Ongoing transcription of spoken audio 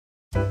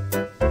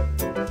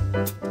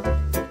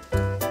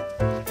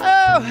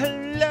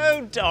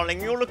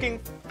darling, you're looking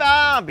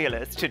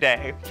fabulous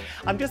today.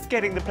 I'm just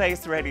getting the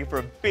place ready for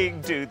a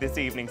big do this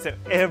evening, so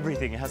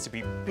everything has to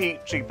be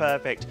peachy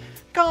perfect.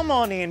 Come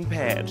on in,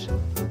 pet.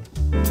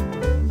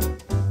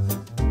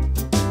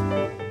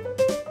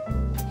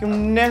 You'll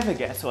never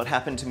guess what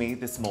happened to me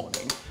this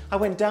morning. I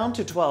went down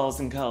to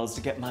Twirls and Curls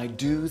to get my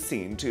do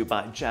seen to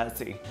by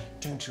Jazzy.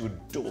 Don't you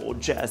adore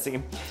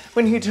Jazzy?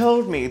 When he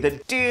told me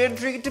that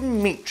Deirdre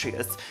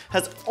Demetrius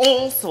has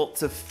all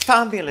sorts of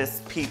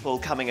fabulous people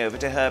coming over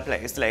to her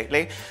place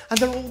lately, and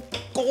they're all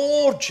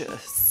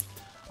gorgeous.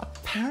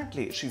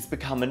 Apparently she's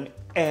become an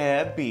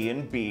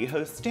Airbnb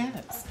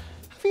hostess.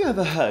 Have you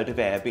ever heard of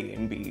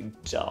Airbnb,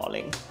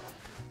 darling?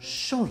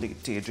 Surely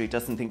Deirdre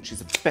doesn't think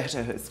she's a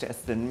better hostess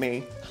than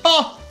me.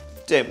 Ha!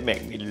 Don't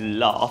make me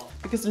laugh,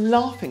 because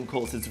laughing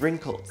causes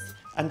wrinkles,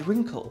 and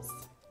wrinkles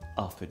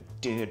are for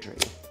Deirdre.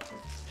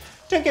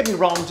 Don't get me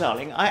wrong,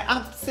 darling, I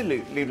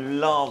absolutely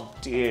love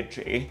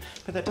Deirdre,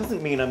 but that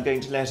doesn't mean I'm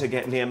going to let her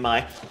get near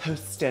my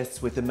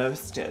hostess with the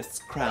mostess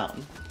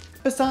crown.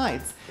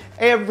 Besides,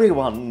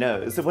 everyone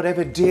knows that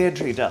whatever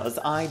Deirdre does,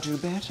 I do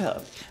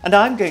better, and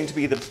I'm going to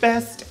be the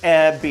best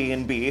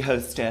Airbnb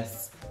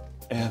hostess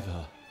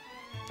ever.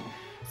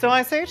 So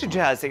I say to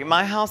Jazzy,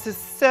 my house is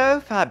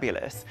so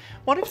fabulous.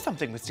 What if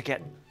something was to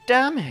get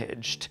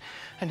damaged?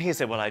 And he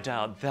said, well, I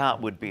doubt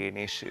that would be an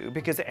issue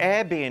because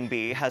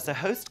Airbnb has a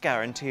host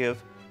guarantee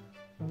of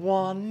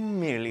 $1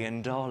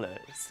 million.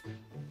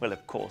 Well,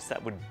 of course,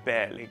 that would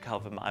barely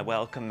cover my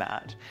welcome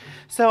mat.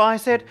 So I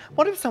said,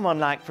 what if someone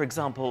like, for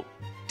example,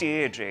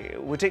 Deirdre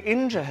were to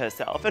injure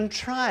herself and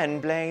try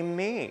and blame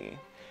me?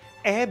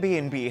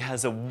 Airbnb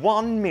has a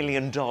 $1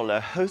 million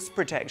host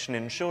protection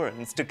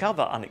insurance to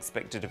cover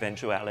unexpected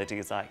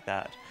eventualities like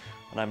that.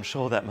 And I'm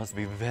sure that must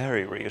be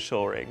very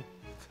reassuring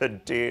for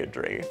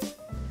Deirdre.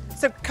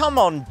 So come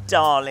on,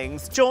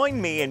 darlings,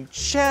 join me and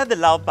share the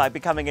love by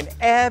becoming an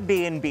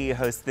Airbnb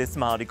host this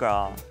Mardi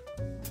Gras.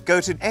 Go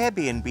to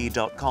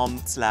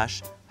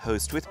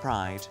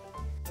airbnb.com/hostwithpride.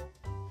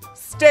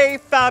 Stay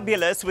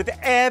fabulous with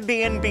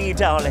Airbnb,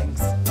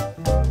 darlings.